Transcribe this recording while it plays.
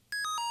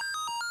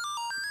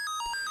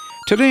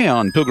Today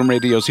on Pilgrim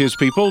Radio's His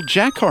People,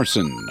 Jack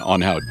Carson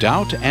on how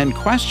doubt and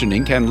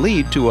questioning can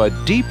lead to a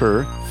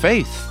deeper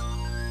faith.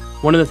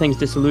 One of the things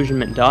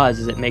disillusionment does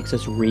is it makes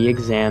us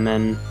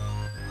re-examine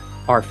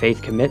our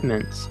faith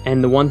commitments.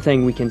 And the one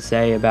thing we can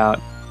say about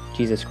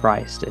Jesus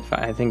Christ, if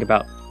I think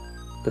about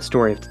the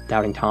story of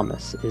doubting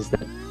Thomas, is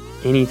that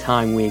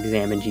anytime we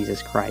examine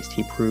Jesus Christ,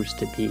 he proves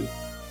to be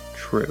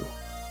true.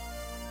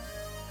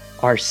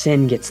 Our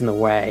sin gets in the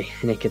way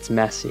and it gets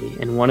messy.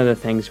 And one of the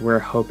things we're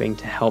hoping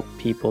to help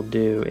people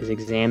do is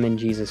examine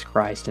Jesus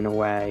Christ in a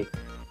way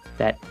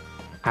that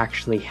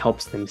actually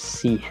helps them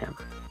see him.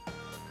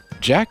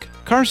 Jack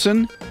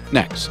Carson,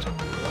 next.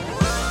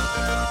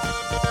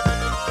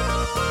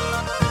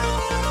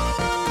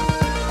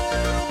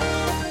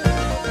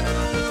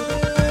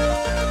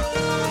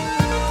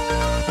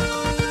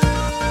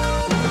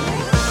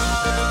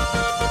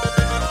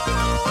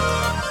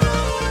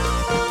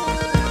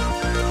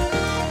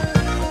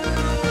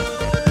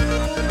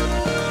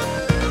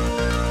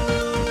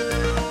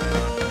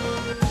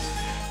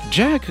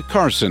 Jack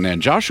Carson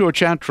and Joshua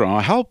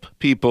Chatraw help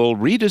people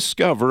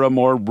rediscover a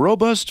more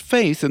robust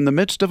faith in the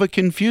midst of a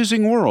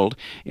confusing world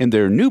in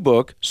their new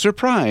book,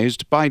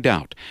 Surprised by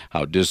Doubt,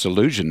 How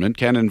Disillusionment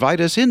Can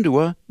Invite Us into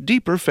a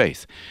Deeper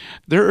Faith.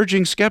 They're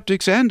urging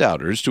skeptics and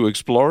doubters to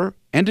explore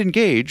and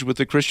engage with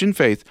the Christian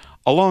faith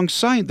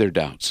alongside their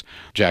doubts.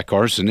 Jack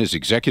Carson is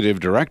Executive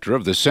Director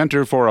of the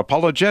Center for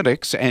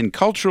Apologetics and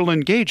Cultural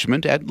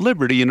Engagement at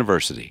Liberty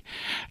University.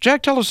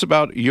 Jack, tell us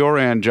about your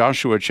and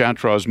Joshua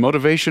Chatraw's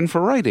motivation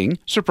for writing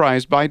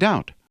Surprised by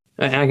Doubt.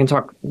 And I can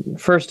talk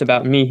first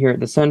about me here at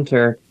the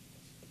center.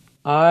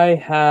 I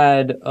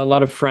had a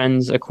lot of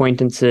friends,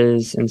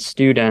 acquaintances, and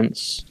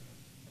students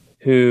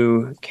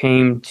who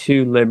came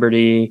to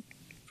Liberty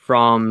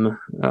from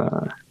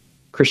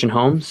Christian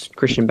homes,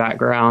 Christian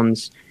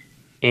backgrounds,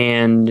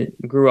 and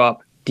grew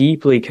up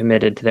deeply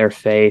committed to their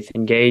faith,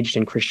 engaged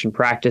in Christian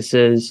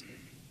practices,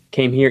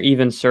 came here,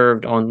 even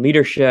served on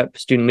leadership,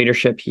 student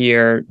leadership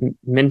here,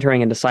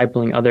 mentoring and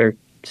discipling other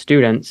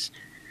students.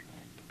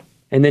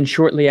 And then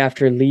shortly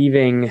after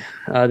leaving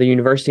the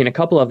university, and a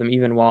couple of them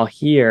even while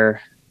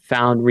here,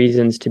 found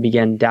reasons to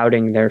begin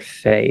doubting their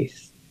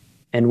faith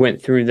and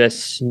went through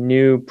this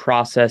new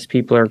process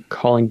people are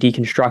calling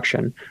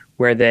deconstruction,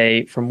 where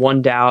they, from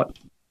one doubt,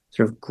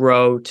 sort of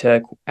grow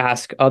to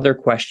ask other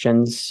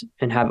questions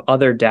and have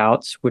other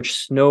doubts, which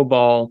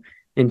snowball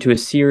into a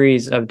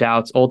series of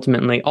doubts,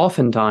 ultimately,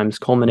 oftentimes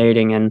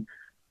culminating in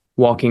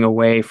walking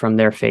away from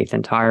their faith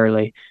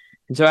entirely.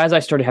 And so as I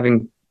started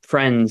having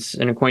friends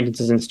and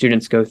acquaintances and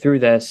students go through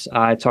this,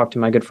 I talked to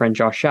my good friend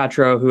Josh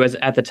Chatraw, who was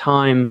at the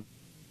time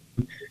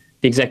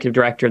the executive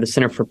director of the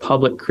Center for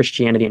Public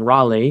Christianity in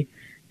Raleigh,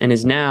 and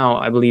is now,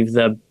 I believe,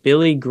 the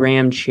Billy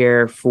Graham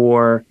Chair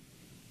for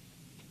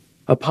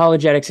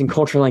Apologetics and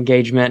Cultural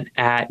Engagement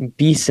at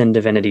Beeson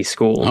Divinity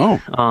School.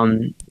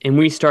 And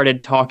we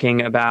started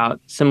talking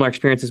about similar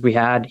experiences we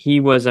had.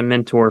 He was a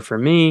mentor for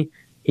me.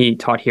 He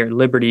taught here at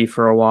Liberty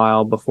for a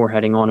while before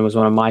heading on and was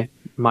one of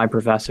my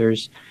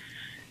professors.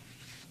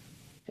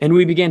 And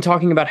we began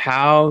talking about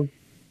how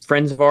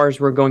friends of ours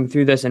were going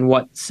through this and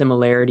what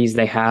similarities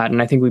they had.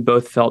 And I think we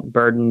both felt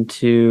burdened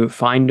to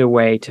find a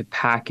way to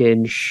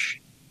package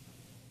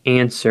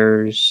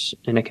answers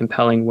in a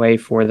compelling way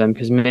for them,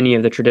 because many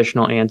of the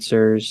traditional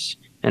answers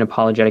and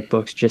apologetic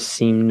books just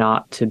seem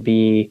not to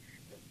be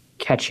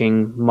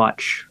catching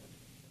much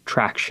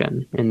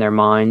traction in their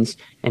minds.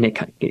 And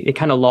it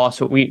kind of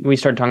lost what we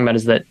started talking about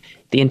is that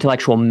the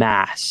intellectual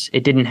mass,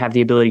 it didn't have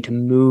the ability to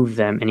move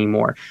them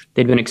anymore.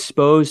 They'd been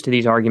exposed to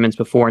these arguments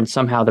before, and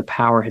somehow the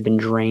power had been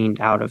drained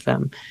out of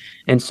them.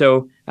 And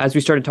so as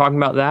we started talking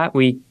about that,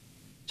 we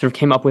sort of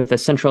came up with a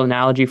central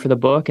analogy for the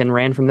book and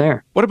ran from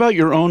there. What about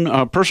your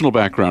own personal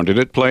background? Did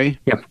it play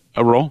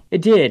a role?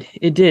 It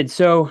did.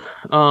 So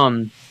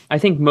I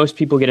think most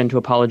people get into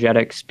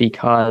apologetics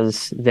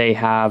because they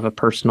have a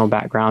personal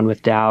background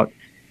with doubt,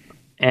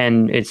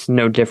 and it's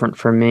no different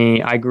for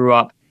me. I grew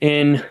up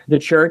in the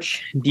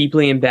church,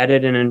 deeply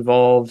embedded and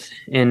involved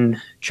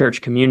in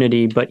church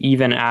community, but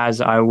even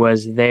as I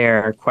was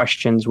there,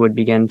 questions would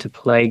begin to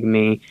plague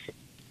me,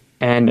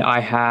 and I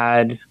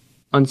had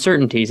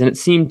uncertainties. And it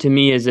seemed to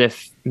me as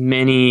if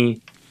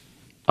many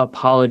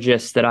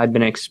apologists that I'd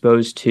been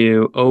exposed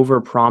to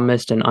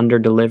overpromised and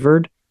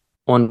underdelivered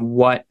on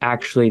what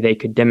actually they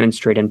could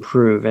demonstrate and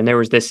prove. And there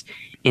was this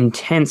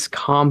intense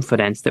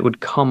confidence that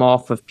would come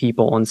off of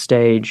people on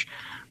stage.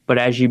 But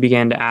as you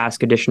began to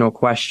ask additional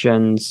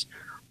questions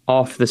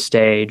off the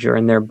stage or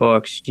in their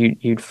books,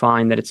 you'd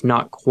find that it's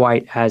not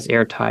quite as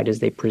airtight as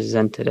they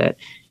presented it.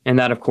 And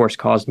that, of course,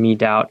 caused me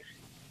doubt.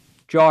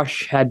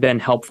 Josh had been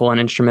helpful and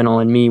instrumental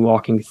in me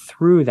walking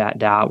through that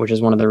doubt, which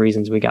is one of the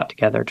reasons we got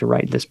together to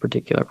write this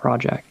particular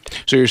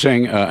project. So you're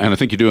saying, and I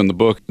think you do in the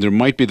book, there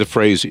might be the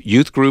phrase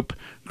youth group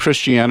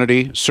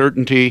Christianity,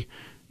 certainty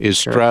is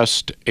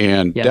stressed,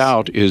 and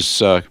doubt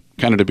is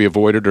kind of to be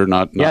avoided or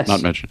not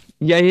mentioned.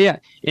 Yeah.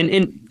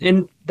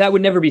 And that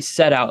would never be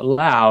said out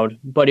loud,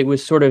 but it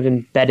was sort of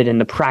embedded in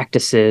the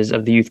practices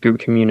of the youth group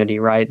community,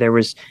 right? There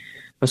was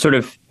a sort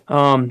of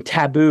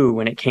taboo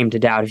when it came to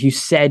doubt. If you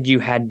said you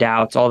had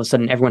doubts, all of a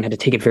sudden everyone had to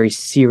take it very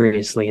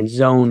seriously and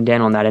zoned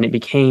in on that, and it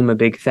became a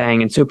big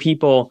thing. And so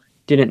people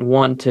didn't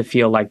want to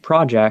feel like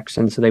projects,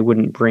 and so they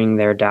wouldn't bring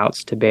their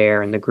doubts to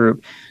bear in the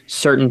group.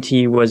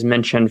 Certainty was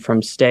mentioned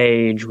from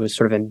stage, was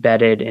sort of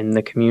embedded in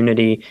the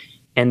community,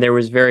 and there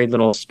was very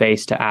little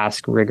space to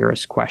ask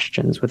rigorous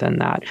questions within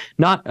that.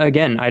 Not,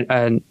 again,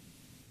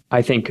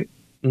 I think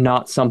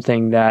not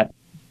something that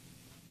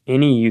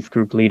any youth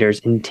group leaders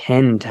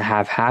intend to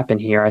have happen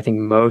here. I think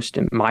most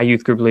of my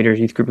youth group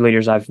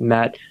leaders I've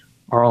met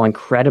are all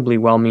incredibly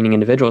well-meaning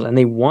individuals, and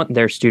they want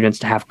their students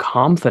to have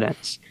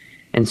confidence.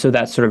 And so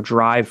that sort of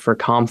drive for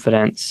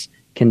confidence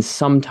can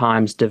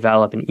sometimes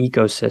develop an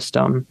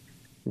ecosystem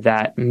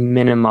that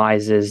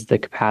minimizes the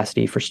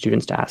capacity for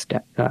students to ask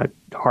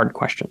hard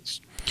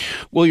questions.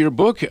 Well, your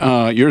book,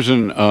 yours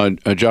and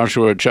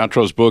Joshua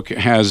Chatro's book,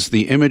 has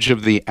the image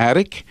of the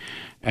attic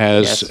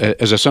as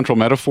a central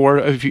metaphor.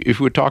 If you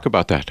would talk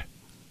about that.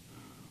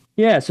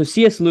 Yeah, so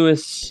C.S.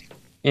 Lewis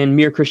in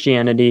Mere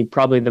Christianity,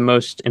 probably the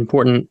most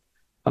important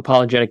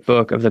apologetic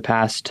book of the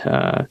past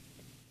at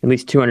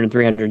least 200,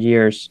 300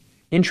 years,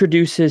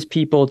 introduces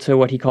people to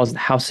what he calls the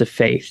house of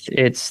faith.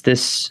 It's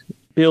this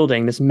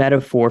building, this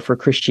metaphor for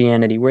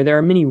Christianity, where there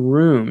are many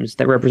rooms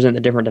that represent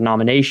the different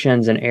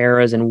denominations and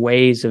eras and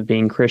ways of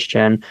being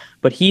Christian,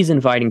 but he's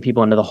inviting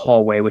people into the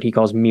hallway, what he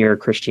calls mere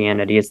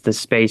Christianity. It's the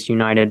space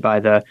united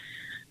by the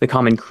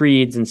common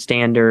creeds and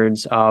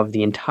standards of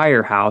the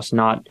entire house,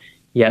 not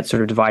yet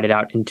sort of divided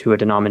out into a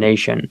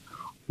denomination.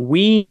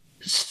 We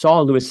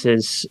saw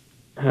Lewis's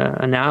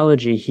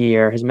analogy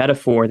here, his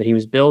metaphor that he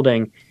was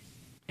building,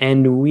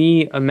 and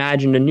we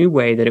imagined a new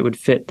way that it would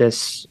fit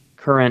this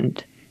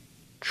current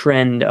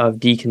trend of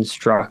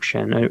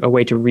deconstruction, a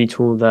way to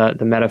retool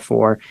the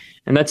metaphor.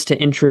 And that's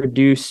to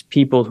introduce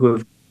people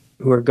who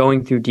are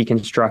going through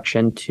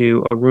deconstruction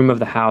to a room of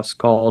the house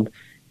called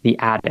the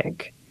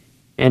attic.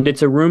 And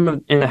it's a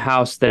room in the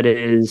house that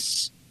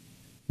is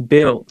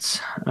built,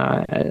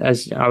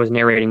 as I was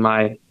narrating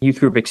my youth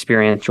group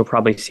experience, you'll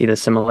probably see the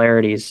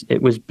similarities.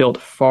 It was built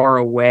far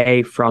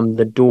away from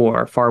the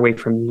door, far away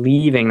from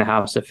leaving the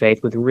house of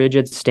faith, with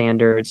rigid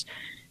standards,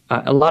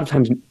 a lot of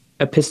times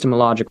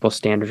epistemological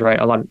standards, right?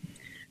 A lot of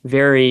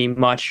very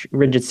much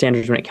rigid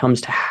standards when it comes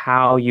to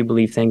how you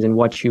believe things and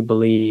what you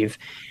believe.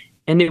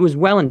 And it was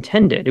well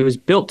intended. It was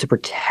built to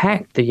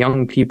protect the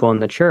young people in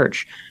the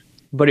church,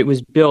 but it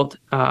was built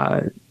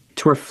to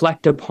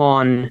reflect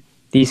upon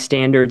these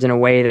standards in a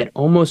way that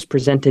almost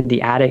presented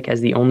the attic as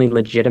the only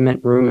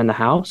legitimate room in the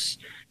house,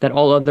 that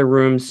all other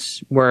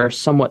rooms were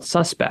somewhat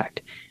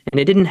suspect. And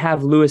it didn't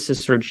have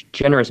Lewis's sort of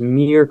generous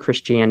mere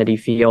Christianity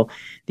feel.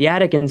 The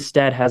attic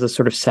instead has a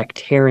sort of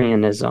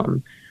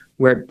sectarianism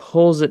where it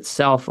pulls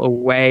itself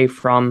away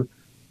from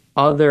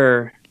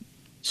other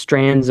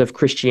strands of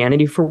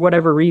Christianity for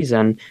whatever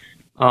reason,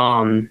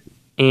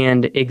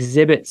 and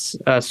exhibits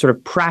a sort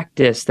of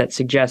practice that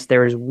suggests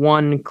there is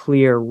one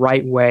clear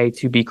right way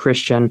to be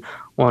Christian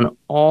on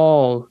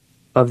all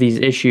of these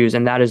issues,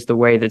 and that is the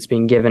way that's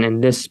being given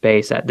in this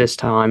space at this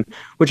time,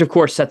 which of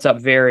course sets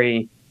up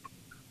very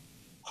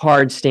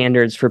hard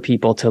standards for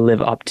people to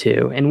live up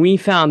to. And we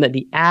found that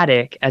the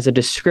attic as a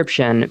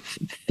description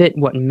fit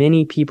what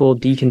many people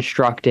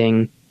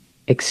deconstructing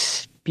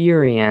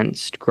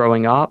experienced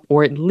growing up,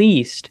 or at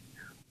least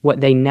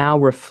what they now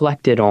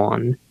reflected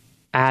on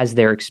as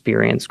their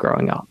experience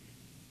growing up.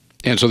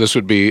 And so this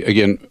would be,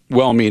 again,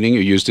 well-meaning.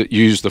 You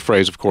used the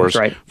phrase, of course,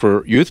 right,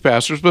 for youth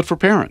pastors, but for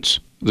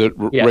parents that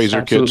raise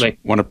their kids,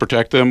 want to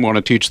protect them, want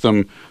to teach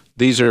them.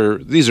 These are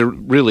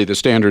really the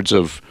standards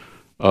of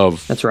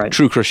That's right,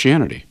 true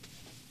Christianity.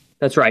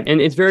 That's right. And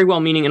it's very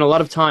well-meaning, and a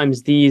lot of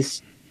times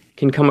these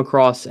can come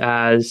across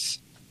as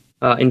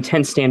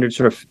intense standards,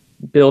 sort of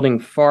building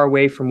far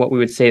away from what we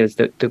would say is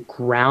the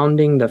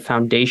grounding, the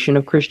foundation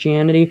of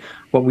Christianity,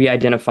 what we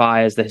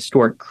identify as the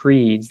historic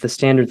creeds, the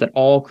standards that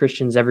all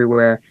Christians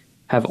everywhere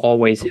have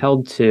always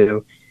held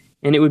to.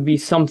 And it would be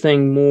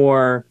something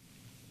more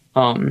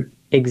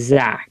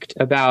exact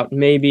about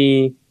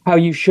maybe how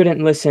you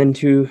shouldn't listen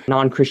to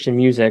non-Christian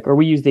music. Or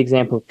we use the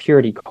example of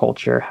purity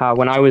culture, how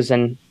when I was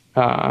in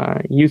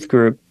youth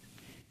group,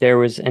 there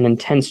was an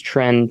intense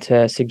trend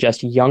to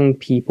suggest young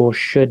people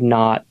should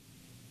not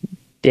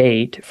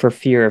date for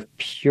fear of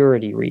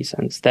purity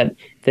reasons. That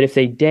if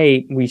they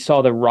date, we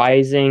saw the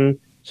rising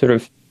sort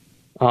of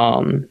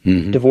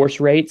divorce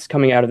rates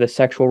coming out of the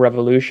sexual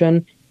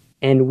revolution.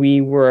 And we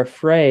were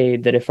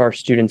afraid that if our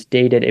students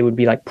dated, it would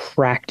be like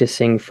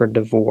practicing for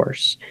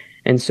divorce.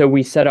 And so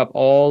we set up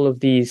all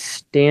of these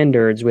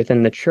standards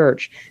within the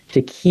church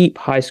to keep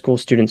high school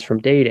students from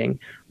dating.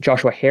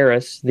 Joshua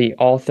Harris, the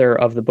author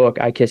of the book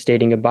I Kissed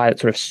Dating Goodbye, that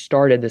sort of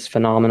started this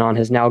phenomenon,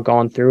 has now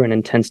gone through an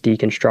intense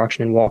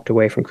deconstruction and walked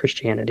away from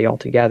Christianity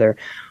altogether.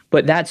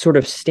 But that sort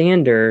of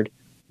standard,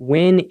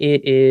 when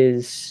it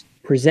is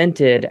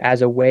presented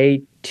as a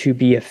way to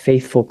be a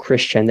faithful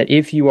Christian, that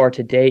if you are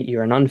to date,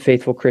 you're an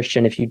unfaithful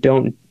Christian. If you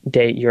don't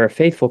date, you're a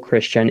faithful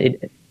Christian.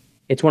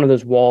 It's one of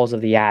those walls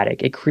of the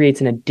attic. It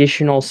creates an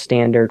additional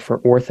standard for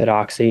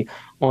orthodoxy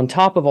on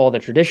top of all the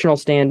traditional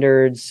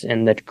standards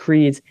and the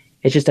creeds,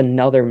 it's just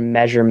another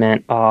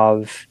measurement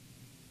of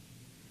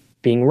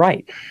being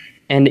right.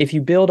 And if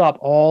you build up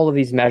all of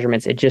these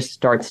measurements, it just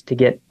starts to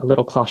get a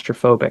little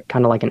claustrophobic,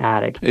 kind of like an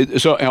attic.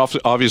 So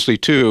obviously,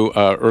 too,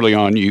 early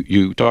on,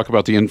 you talk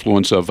about the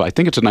influence of, I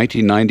think it's a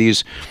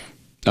 1990s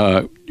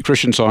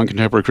Christian song,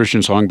 contemporary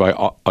Christian song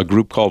by a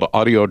group called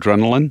Audio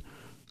Adrenaline,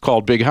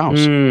 called Big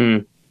House.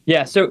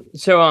 Yeah, so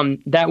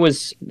that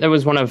was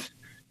one of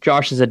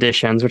Josh's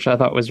additions, which I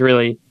thought was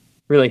really,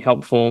 really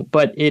helpful.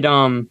 But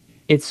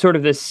it's sort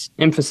of this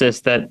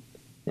emphasis that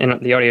in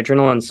the Audio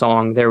Adrenaline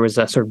song, there was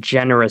a sort of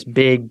generous,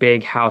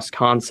 big house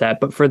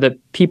concept. But for the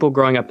people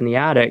growing up in the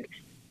attic,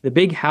 the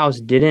big house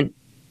didn't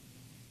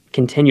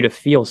continue to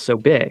feel so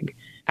big.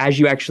 As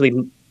you actually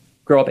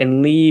grow up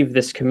and leave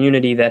this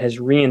community that has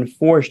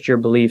reinforced your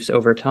beliefs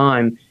over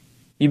time,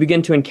 you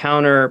begin to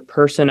encounter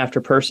person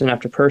after person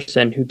after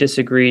person who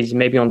disagrees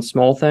maybe on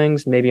small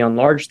things, maybe on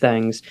large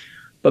things.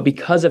 But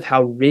because of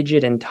how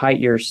rigid and tight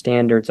your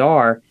standards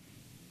are,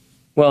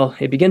 well,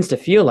 it begins to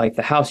feel like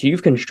the house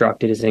you've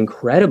constructed is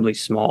incredibly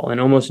small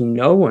and almost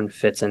no one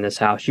fits in this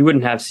house. You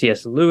wouldn't have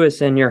C.S.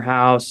 Lewis in your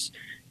house.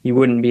 You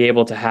wouldn't be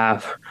able to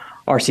have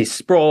R.C.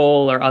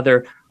 Sproul or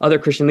other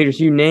Christian leaders.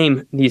 You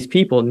name these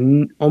people,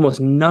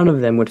 almost none of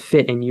them would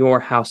fit in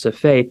your house of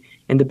faith.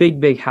 And the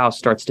big house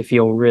starts to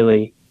feel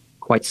really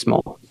quite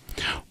small.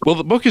 Well,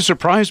 the book is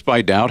Surprised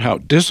by Doubt, How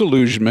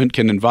Disillusionment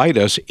Can Invite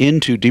Us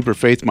into Deeper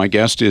Faith. My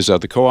guest is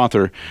the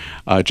co-author,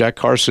 Jack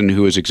Carson,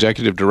 who is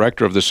executive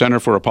director of the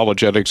Center for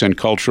Apologetics and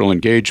Cultural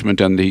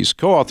Engagement, and he's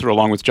co-author,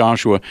 along with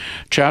Joshua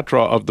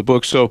Chatra, of the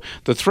book. So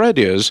the thread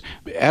is,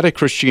 attic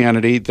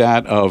Christianity,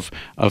 that of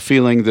a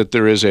feeling that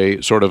there is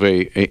a sort of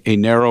a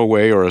narrow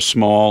way or a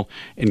small,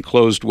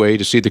 enclosed way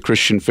to see the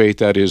Christian faith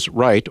that is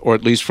right, or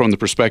at least from the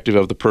perspective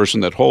of the person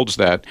that holds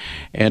that,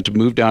 and to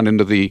move down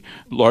into the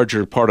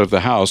larger part of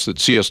the house that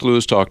C.S.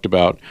 Lewis talked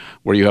about,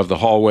 where you have the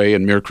hallway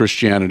and mere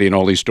Christianity and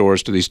all these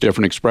doors to these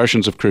different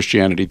expressions of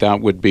Christianity.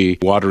 That would be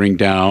watering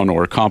down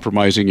or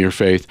compromising your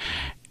faith.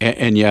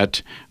 And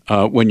yet,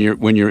 when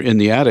you're in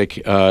the attic,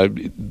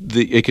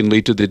 it can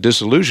lead to the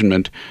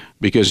disillusionment,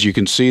 because you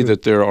can see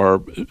that there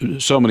are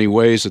so many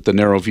ways that the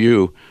narrow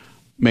view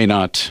may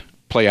not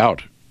play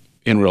out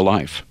in real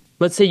life.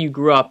 Let's say you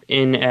grew up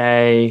in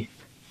a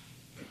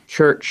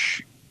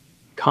church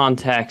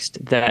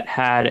context that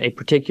had a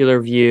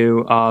particular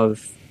view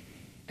of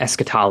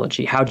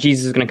eschatology, how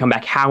Jesus is going to come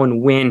back, how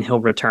and when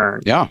he'll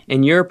return. Yeah.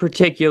 And your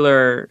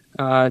particular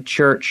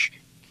church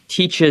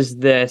teaches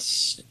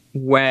this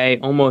way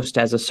almost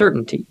as a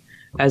certainty,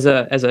 as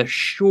a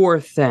sure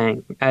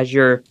thing as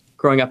you're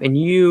growing up. And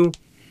you,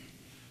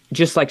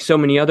 just like so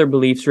many other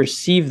beliefs,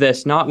 receive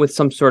this not with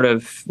some sort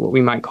of what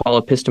we might call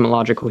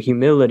epistemological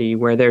humility,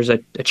 where there's a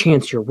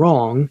chance you're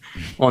wrong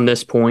on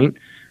this point,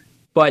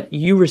 but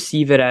you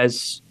receive it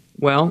as,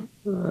 well,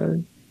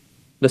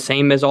 the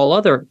same as all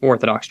other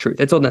Orthodox truth.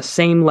 It's on the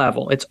same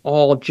level. It's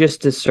all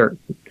just as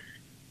certain.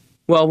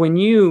 Well, when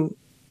you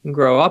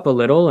grow up a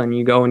little and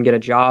you go and get a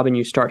job and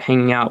you start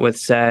hanging out with,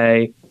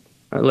 say,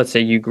 let's say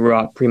you grew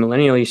up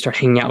premillennial, you start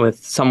hanging out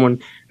with someone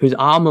who's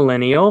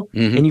amillennial,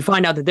 and you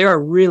find out that they're a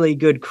really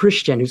good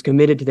Christian who's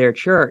committed to their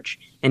church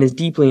and is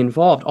deeply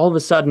involved. All of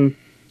a sudden,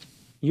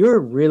 you're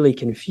really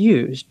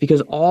confused because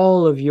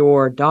all of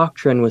your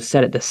doctrine was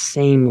set at the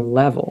same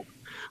level.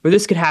 Or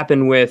this could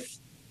happen with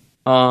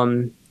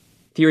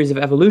theories of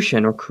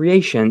evolution or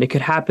creation. It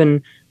could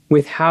happen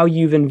with how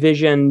you've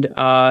envisioned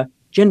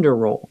gender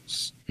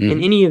roles.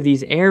 In any of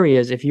these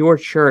areas, if your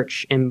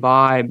church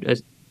imbibed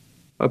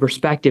a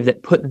perspective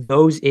that put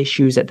those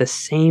issues at the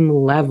same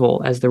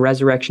level as the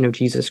resurrection of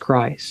Jesus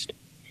Christ,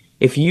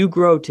 if you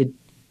grow to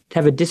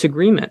have a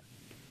disagreement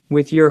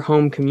with your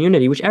home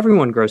community, which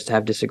everyone grows to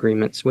have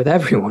disagreements with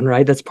everyone,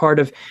 right? That's part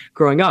of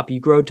growing up. You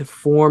grow to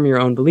form your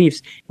own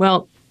beliefs.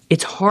 Well,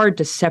 it's hard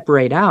to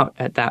separate out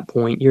at that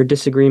point your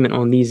disagreement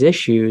on these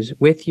issues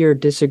with your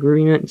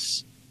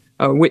disagreements,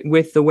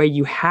 with the way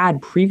you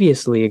had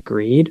previously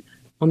agreed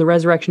on the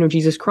resurrection of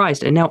Jesus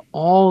Christ. And now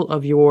all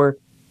of your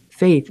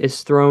faith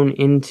is thrown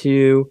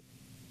into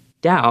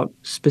doubt,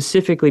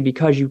 specifically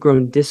because you've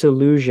grown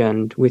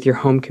disillusioned with your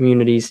home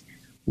community's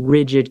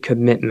rigid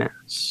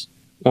commitments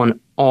on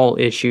all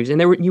issues. And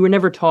you were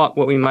never taught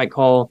what we might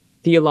call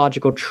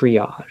theological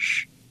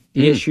triage.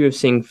 The issue of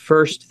seeing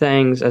first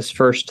things as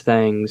first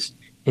things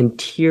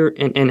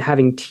and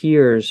having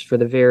tiers for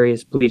the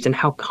various beliefs and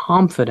how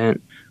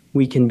confident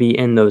we can be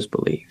in those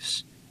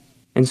beliefs.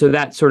 And so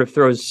that sort of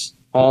throws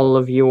all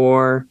of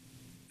your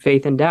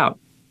faith in doubt.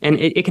 And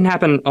it can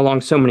happen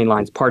along so many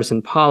lines: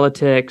 partisan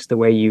politics, the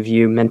way you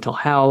view mental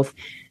health.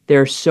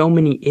 There are so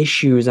many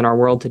issues in our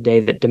world today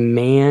that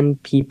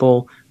demand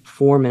people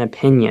form an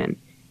opinion.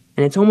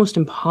 And it's almost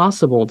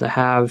impossible to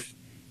have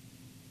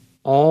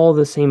all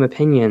the same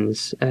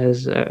opinions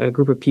as a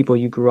group of people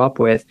you grew up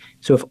with.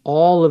 So if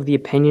all of the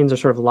opinions are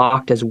sort of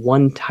locked as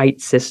one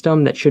tight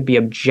system that should be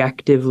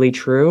objectively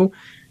true,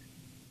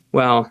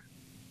 well,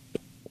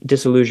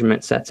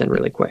 disillusionment sets in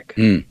really quick.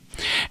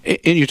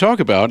 And you talk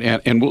about,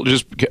 and we'll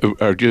just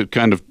are just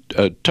kind of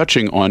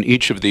touching on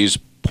each of these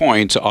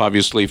points.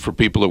 Obviously, for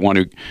people that want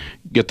to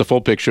get the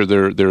full picture,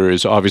 there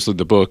is obviously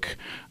the book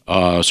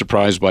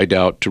Surprised by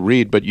Doubt to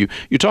read. But you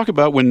talk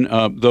about when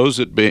those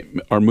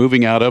that are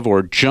moving out of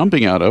or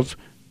jumping out of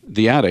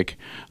the attic,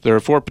 there are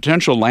 4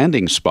 potential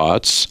landing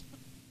spots.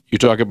 You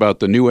talk about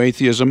the new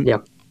atheism,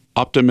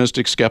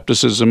 optimistic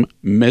skepticism,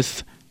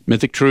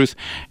 mythic truth,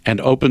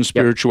 and open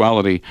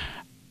spirituality.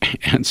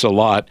 And it's a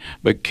lot,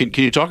 but can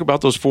you talk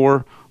about those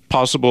 4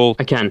 possible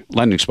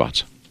landing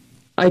spots?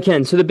 I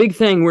can. So the big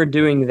thing we're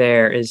doing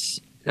there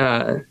is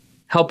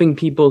helping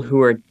people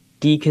who are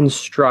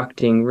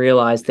deconstructing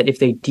realize that if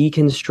they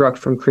deconstruct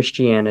from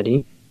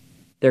Christianity,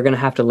 they're going to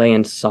have to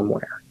land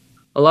somewhere.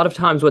 A lot of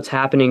times what's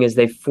happening is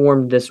they've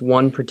formed this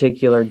one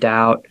particular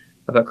doubt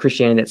about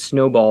Christianity that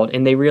snowballed,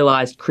 and they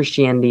realized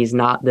Christianity is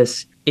not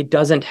this, it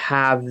doesn't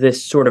have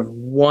this sort of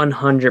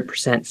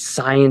 100%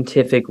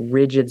 scientific,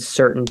 rigid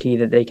certainty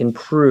that they can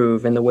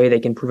prove in the way they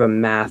can prove a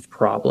math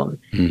problem.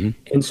 Mm-hmm.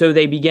 And so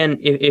they begin,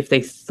 if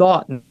they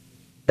thought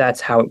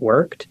that's how it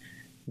worked,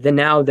 then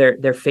now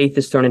their faith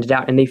is thrown into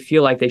doubt, and they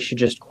feel like they should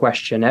just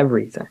question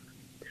everything.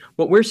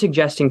 What we're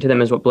suggesting to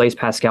them is what Blaise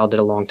Pascal did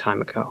a long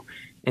time ago.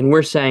 And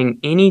we're saying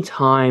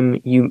anytime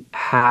you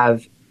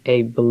have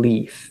a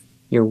belief,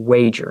 you're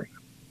wagering.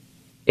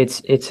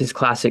 It's his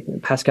classic,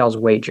 Pascal's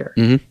wager.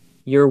 Mm-hmm.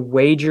 You're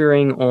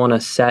wagering on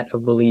a set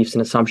of beliefs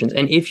and assumptions.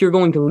 And if you're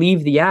going to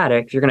leave the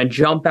attic, if you're going to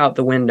jump out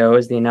the window,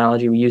 is the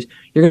analogy we use,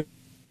 you're going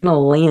to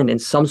land in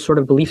some sort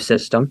of belief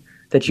system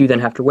that you then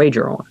have to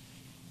wager on.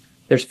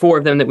 There's 4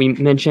 of them that we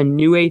mentioned.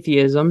 New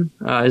atheism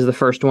is the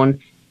first one.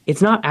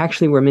 It's not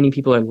actually where many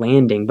people are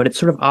landing, but it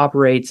sort of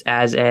operates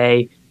as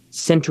a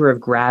center of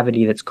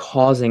gravity that's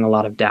causing a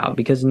lot of doubt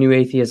because new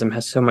atheism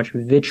has so much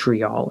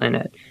vitriol in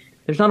it.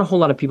 There's not a whole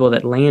lot of people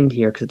that land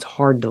here because it's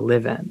hard to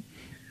live in.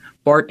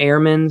 Bart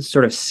Ehrman's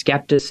sort of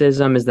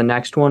skepticism is the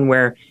next one,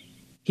 where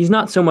he's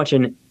not so much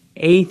an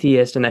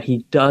atheist in that he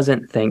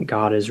doesn't think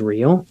God is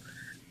real,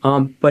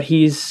 but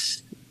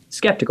he's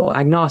skeptical,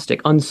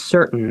 agnostic,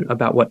 uncertain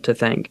about what to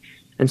think.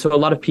 And so a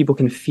lot of people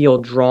can feel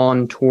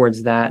drawn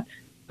towards that.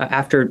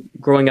 After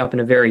growing up in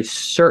a very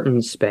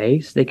certain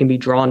space, they can be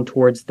drawn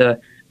towards the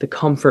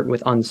comfort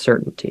with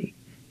uncertainty.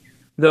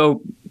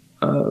 Though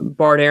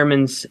Bart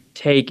Ehrman's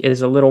take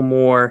is a little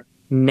more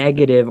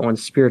negative on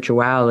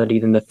spirituality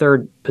than the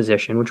third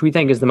position, which we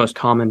think is the most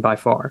common by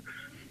far.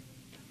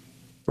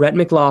 Rhett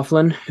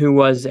McLaughlin, who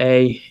was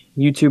a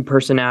YouTube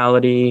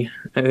personality,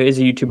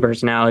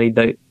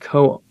 the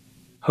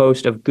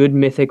co-host of Good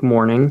Mythic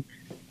Morning,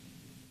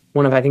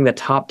 one of, I think, the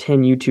top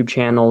 10 YouTube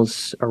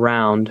channels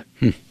around,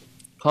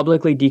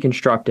 publicly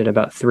deconstructed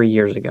about 3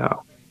 years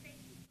ago.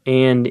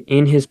 And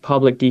in his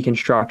public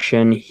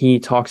deconstruction, he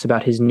talks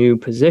about his new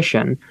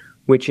position,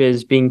 which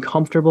is being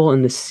comfortable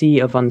in the sea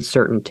of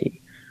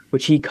uncertainty,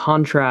 which he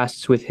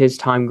contrasts with his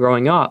time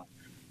growing up,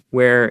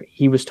 where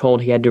he was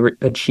told he had to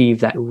achieve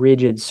that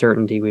rigid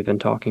certainty we've been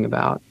talking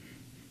about.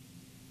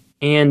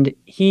 And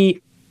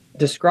he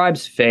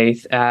describes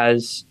faith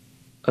as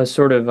a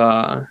sort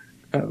of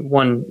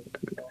one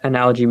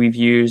analogy we've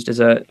used as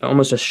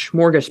almost a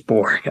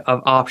smorgasbord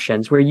of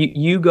options, where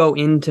you go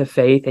into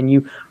faith and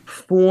you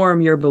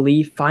form your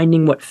belief,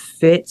 finding what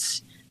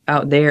fits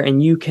out there,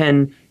 and you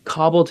can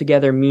cobble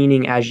together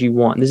meaning as you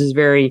want. This is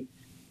very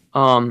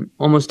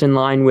almost in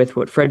line with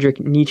what Friedrich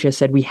Nietzsche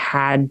said we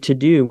had to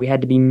do. We had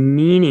to be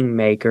meaning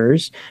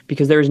makers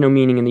because there is no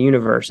meaning in the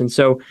universe. And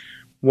so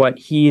what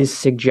he is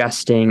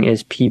suggesting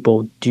is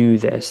people do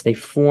this. They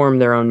form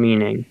their own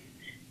meaning.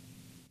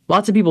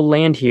 Lots of people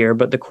land here,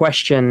 but the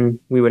question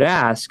we would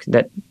ask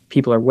that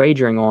people are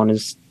wagering on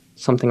is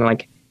something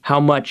like, how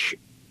much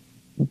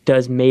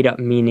does made-up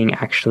meaning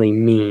actually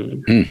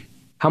mean?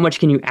 How much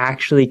can you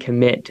actually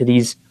commit to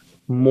these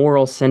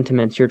moral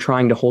sentiments you're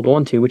trying to hold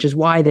on to, which is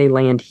why they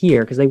land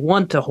here, because they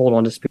want to hold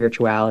on to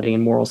spirituality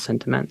and moral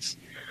sentiments.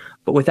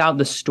 But without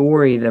the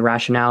story, the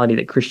rationality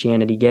that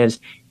Christianity gives,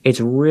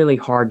 it's really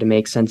hard to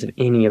make sense of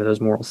any of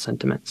those moral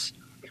sentiments,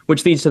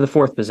 which leads to the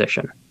fourth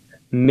position,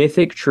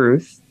 mythic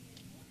truth,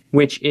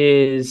 which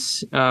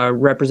is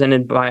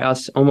represented by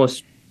us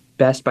almost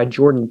best by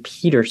Jordan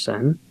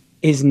Peterson,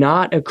 is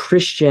not a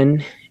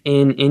Christian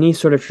in any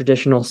sort of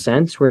traditional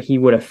sense where he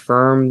would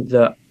affirm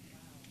the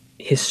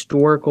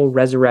historical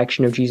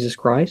resurrection of Jesus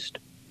Christ,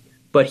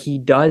 but he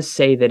does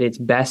say that it's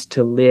best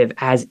to live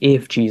as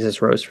if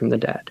Jesus rose from the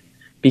dead,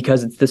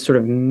 because it's this sort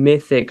of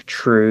mythic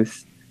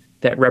truth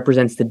that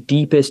represents the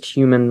deepest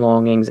human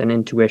longings and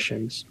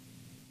intuitions.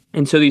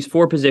 And so these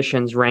four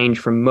positions range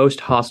from most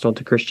hostile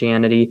to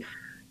Christianity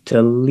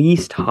to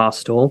least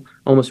hostile.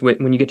 Almost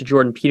when you get to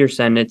Jordan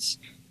Peterson, it's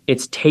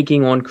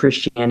taking on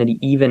Christianity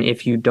even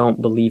if you don't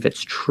believe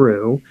it's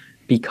true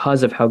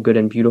because of how good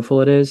and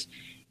beautiful it is.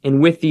 And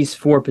with these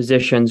four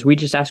positions, we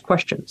just ask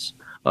questions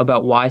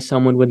about why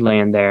someone would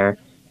land there.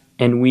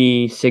 And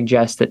we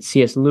suggest that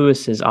C.S.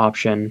 Lewis's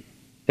option,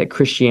 that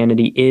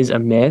Christianity is a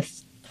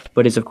myth,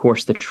 but is, of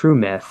course, the true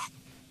myth,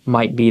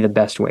 might be the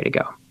best way to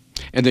go.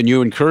 And then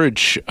you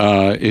encourage,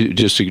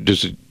 just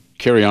to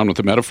carry on with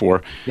the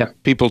metaphor,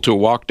 people to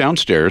walk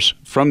downstairs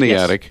from the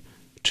attic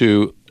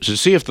to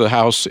see if the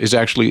house is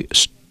actually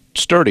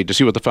sturdy, to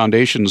see what the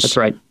foundations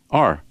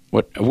are.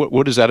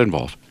 What does that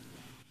involve?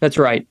 That's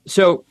right.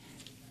 So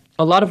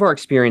a lot of our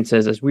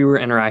experiences as we were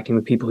interacting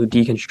with people who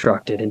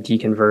deconstructed and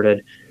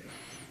deconverted,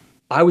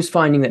 I was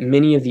finding that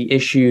many of the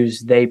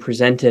issues they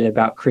presented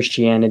about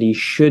Christianity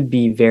should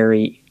be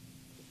very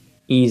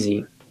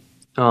easy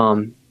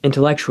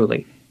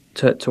intellectually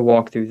to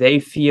walk through. They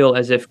feel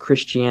as if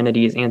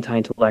Christianity is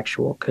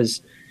anti-intellectual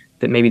because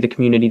that maybe the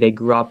community they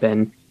grew up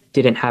in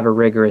didn't have a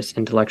rigorous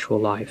intellectual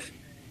life.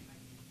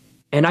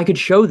 And I could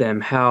show them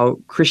how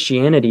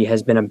Christianity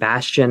has been a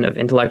bastion of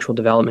intellectual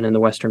development in the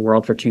Western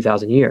world for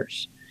 2,000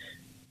 years.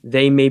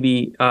 They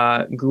maybe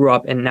grew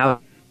up, and now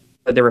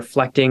that they're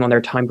reflecting on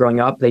their time growing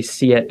up, they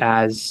see it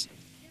as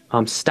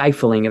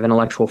stifling of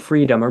intellectual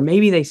freedom, or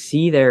maybe they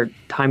see their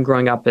time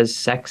growing up as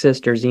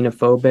sexist or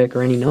xenophobic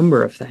or any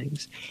number of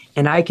things.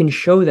 And I can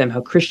show them how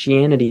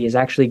Christianity has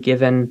actually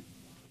given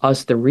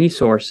us the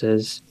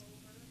resources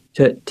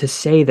to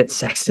say that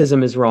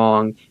sexism is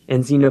wrong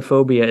and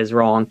xenophobia is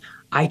wrong.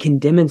 I can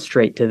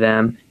demonstrate to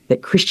them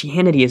that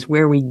Christianity is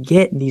where we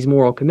get these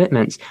moral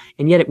commitments,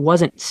 and yet it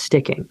wasn't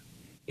sticking.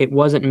 It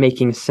wasn't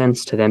making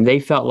sense to them. They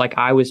felt like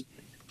I was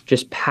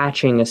just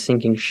patching a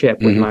sinking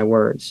ship with my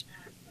words.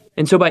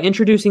 And so by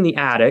introducing the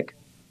attic,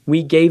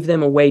 we gave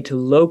them a way to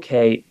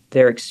locate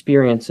their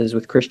experiences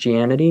with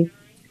Christianity,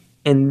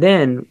 and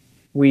then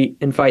we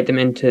invite them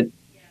into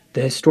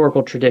the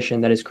historical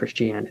tradition that is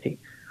Christianity,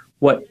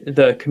 what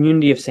the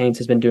community of saints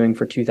has been doing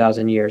for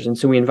 2,000 years. And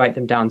so we invite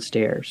them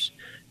downstairs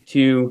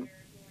to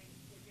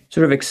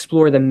sort of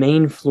explore the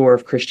main floor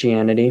of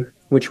Christianity,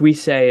 which we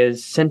say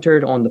is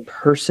centered on the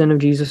person of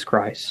Jesus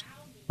Christ,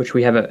 which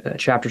we have a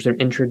chapter sort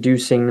of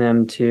introducing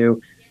them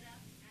to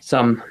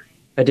some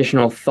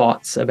additional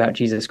thoughts about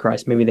Jesus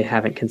Christ maybe they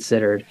haven't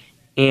considered.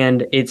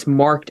 And it's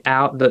marked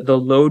out, the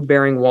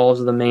load-bearing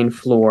walls of the main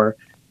floor,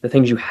 the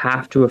things you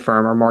have to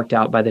affirm are marked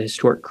out by the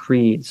historic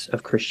creeds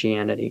of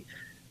Christianity,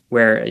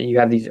 where you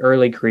have these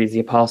early creeds, the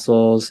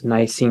Apostles'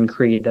 Nicene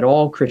Creed, that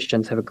all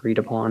Christians have agreed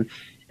upon,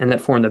 and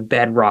that form the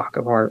bedrock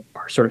of our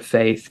sort of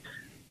faith,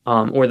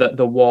 or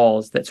the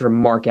walls that sort of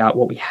mark out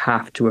what we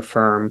have to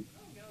affirm.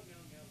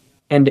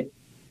 And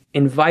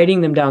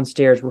inviting them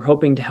downstairs, we're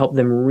hoping to help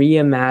them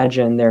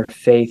reimagine their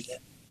faith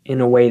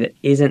in a way that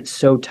isn't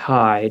so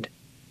tied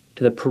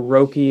to the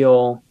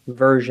parochial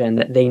version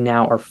that they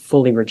now are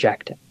fully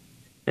rejecting.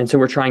 And so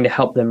we're trying to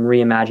help them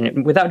reimagine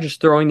it without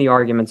just throwing the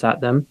arguments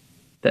at them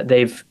that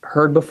they've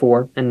heard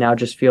before and now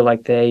just feel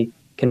like they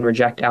can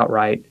reject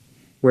outright.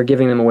 We're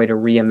giving them a way to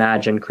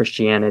reimagine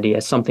Christianity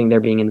as something they're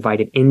being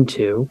invited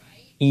into,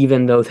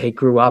 even though they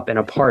grew up in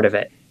a part of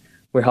it.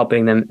 We're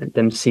helping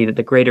them see that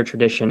the greater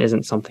tradition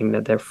isn't something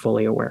that they're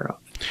fully aware of.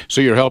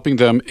 So you're helping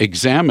them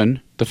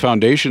examine the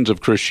foundations of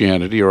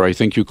Christianity, or I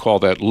think you call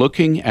that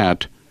looking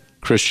at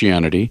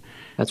Christianity.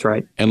 That's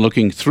right. And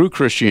looking through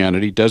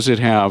Christianity, does it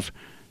have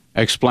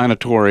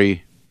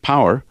explanatory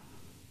power?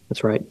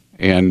 That's right.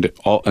 And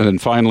then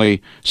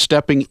finally,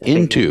 stepping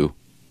into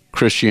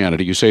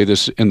Christianity. You say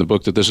this in the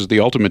book, that this is the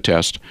ultimate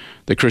test,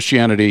 that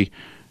Christianity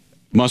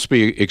must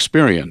be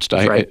experienced.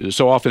 Right.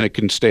 So often it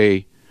can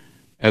stay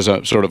as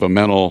a sort of a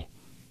mental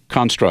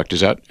construct.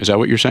 Is that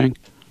what you're saying?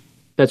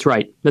 That's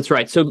right. That's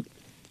right. So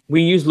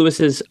we use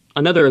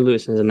another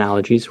Lewis's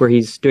analogies, where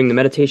he's doing the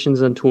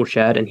meditations in a tool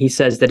shed, and he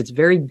says that it's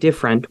very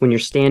different when you're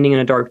standing in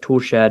a dark tool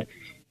shed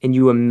and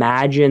you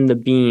imagine the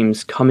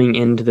beams coming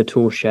into the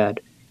tool shed.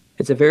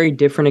 It's a very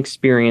different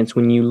experience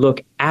when you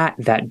look at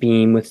that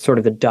beam with sort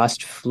of the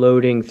dust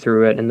floating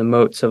through it and the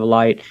motes of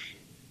light.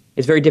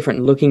 It's very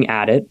different looking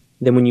at it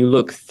than when you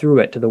look through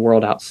it to the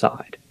world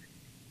outside.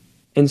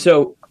 And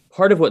so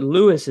part of what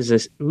Lewis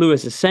is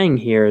saying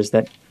here is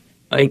that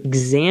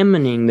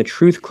examining the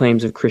truth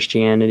claims of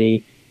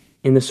Christianity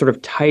in the sort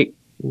of tight,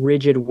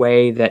 rigid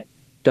way that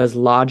does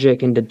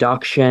logic and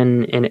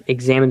deduction and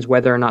examines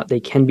whether or not they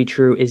can be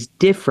true is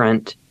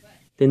different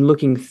than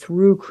looking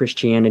through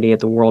Christianity at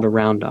the world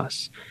around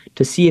us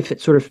to see if it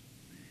sort of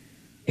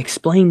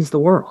explains the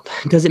world.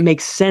 Does it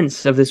make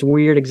sense of this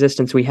weird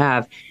existence we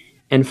have?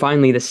 And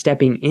finally, the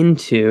stepping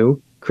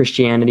into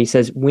Christianity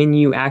says when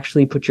you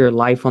actually put your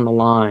life on the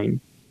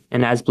line,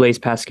 and as Blaise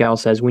Pascal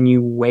says, when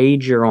you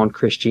wager on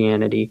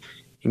Christianity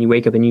and you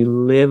wake up and you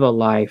live a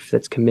life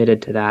that's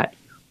committed to that,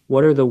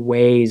 what are the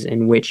ways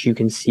in which you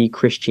can see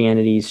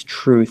Christianity's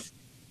truth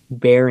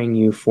bearing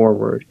you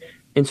forward?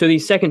 And so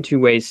these second two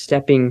ways,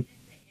 stepping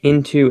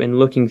into and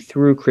looking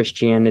through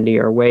Christianity,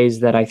 are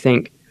ways that I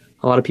think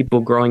a lot of people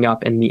growing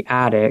up in the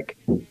attic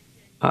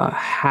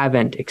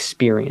haven't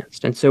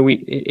experienced. And so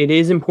it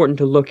is important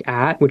to look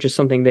at, which is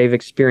something they've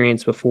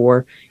experienced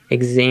before,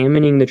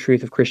 examining the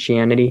truth of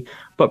Christianity.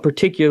 But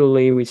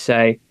particularly we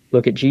say,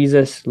 look at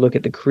Jesus, look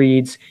at the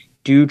creeds,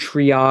 do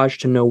triage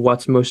to know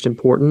what's most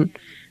important.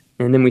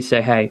 And then we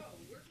say, hey,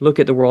 look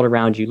at the world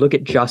around you, look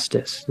at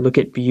justice, look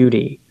at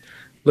beauty,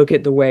 look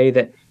at the way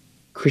that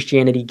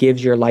Christianity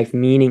gives your life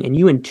meaning, and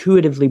you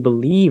intuitively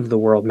believe the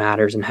world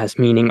matters and has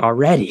meaning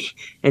already.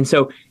 And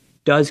so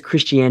does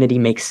Christianity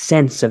make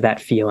sense of that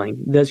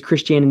feeling? Does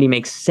Christianity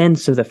make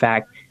sense of the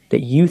fact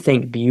that you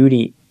think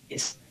beauty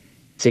is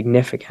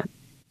significant?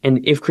 And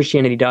if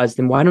Christianity does,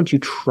 then why don't you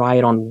try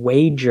it on,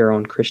 wager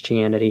on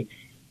Christianity,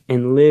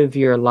 and live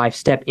your life,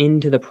 step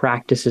into the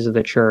practices of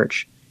the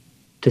church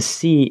to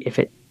see if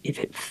it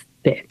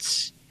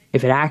fits,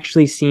 if it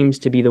actually seems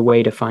to be the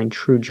way to find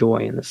true joy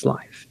in this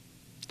life.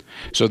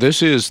 So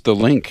this is the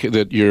link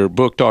that your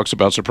book talks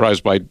about,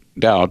 Surprised by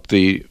Doubt,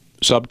 the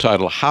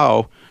subtitle,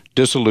 How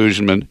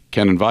Disillusionment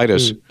Can Invite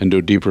Us into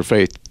a Deeper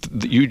Faith.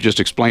 You just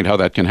explained how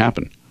that can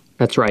happen.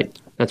 That's right.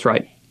 That's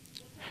right.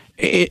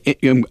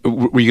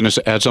 Were you going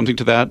to add something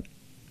to that?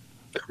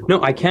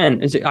 No, I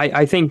can.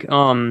 I think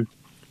one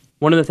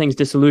of the things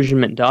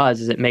disillusionment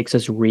does is it makes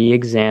us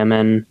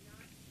re-examine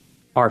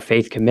our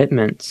faith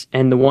commitments.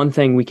 And the one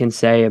thing we can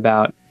say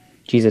about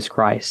Jesus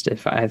Christ,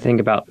 if I think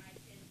about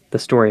the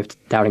story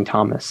of Doubting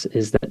Thomas,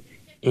 is that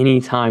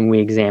anytime we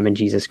examine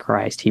Jesus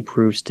Christ, he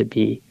proves to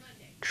be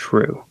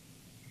true.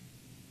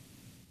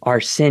 Our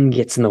sin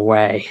gets in the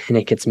way and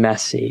it gets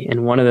messy.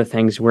 And one of the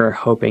things we're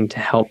hoping to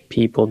help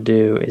people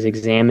do is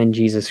examine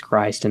Jesus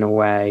Christ in a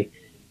way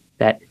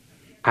that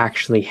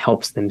actually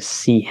helps them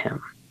see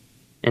him.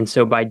 And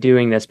so by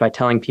doing this, by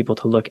telling people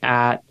to look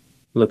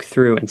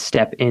through, and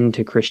step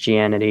into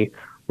Christianity,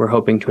 we're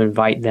hoping to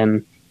invite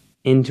them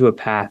into a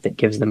path that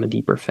gives them a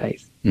deeper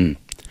faith.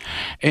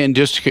 And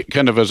just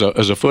kind of as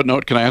a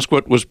footnote, can I ask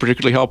what was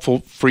particularly helpful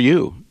for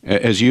you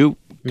as you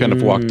kind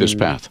of walked this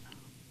path?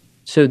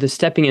 So the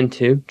stepping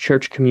into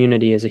church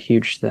community is a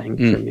huge thing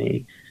for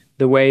me.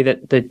 The way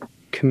that the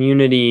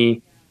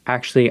community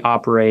actually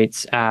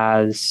operates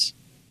as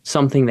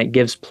something that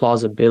gives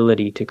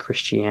plausibility to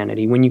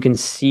Christianity. When you can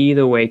see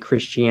the way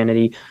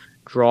Christianity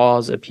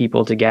draws a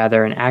people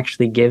together and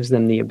actually gives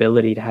them the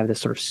ability to have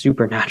this sort of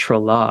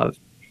supernatural love,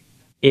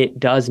 it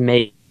does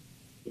make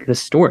the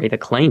story, the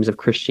claims of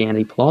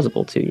Christianity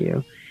plausible to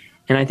you.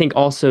 And I think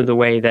also the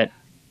way that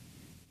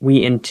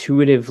we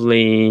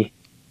intuitively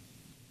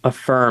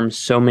affirm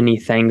so many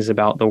things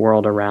about the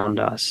world around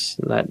us,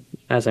 that,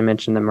 as I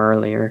mentioned them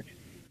earlier,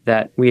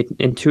 that we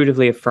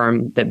intuitively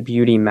affirm that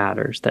beauty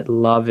matters, that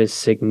love is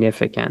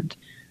significant,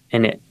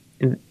 and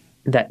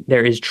that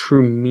there is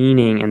true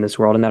meaning in this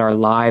world, and that our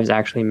lives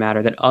actually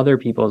matter, that other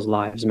people's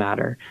lives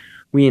matter.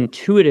 We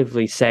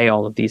intuitively say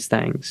all of these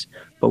things,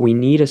 but we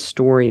need a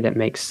story that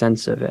makes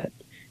sense of it.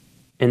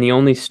 And the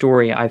only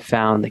story I've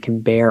found that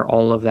can bear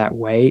all of that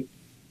weight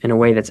in a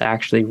way that's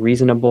actually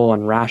reasonable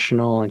and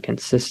rational and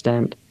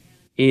consistent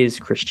is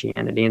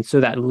Christianity. And so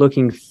that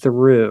looking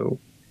through,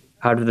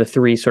 out of the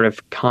three sort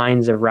of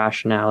kinds of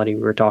rationality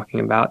we were talking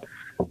about,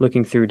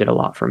 looking through did a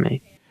lot for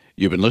me.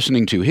 You've been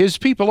listening to His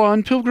People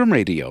on Pilgrim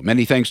Radio.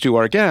 Many thanks to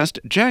our guest,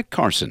 Jack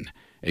Carson,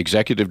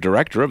 Executive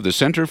Director of the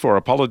Center for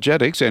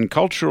Apologetics and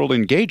Cultural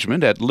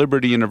Engagement at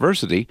Liberty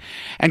University,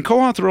 and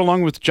co-author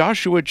along with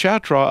Joshua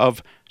Chatra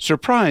of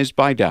Surprised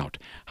by Doubt,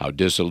 How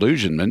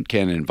Disillusionment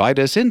Can Invite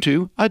Us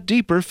into a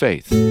Deeper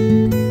Faith.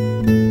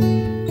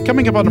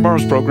 Coming up on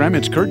tomorrow's program,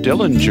 it's Kurt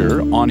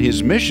Dillinger on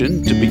his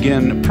mission to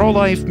begin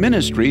pro-life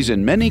ministries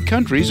in many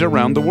countries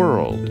around the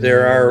world.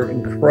 There are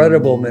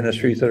incredible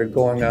ministries that are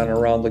going on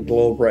around the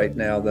globe right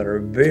now that are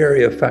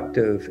very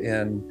effective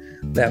in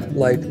that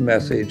life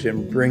message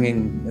and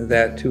bringing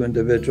that to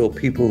individual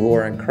people who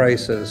are in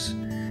crisis.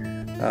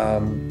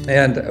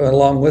 And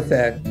along with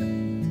that,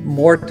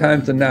 more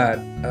times than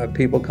not,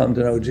 people come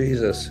to know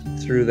Jesus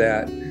through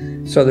that.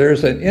 So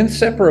there's an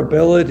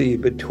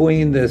inseparability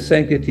between the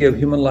sanctity of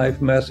human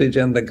life message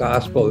and the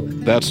gospel.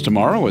 That's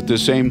tomorrow at the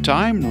same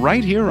time,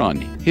 right here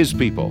on His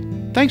People.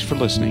 Thanks for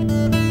listening.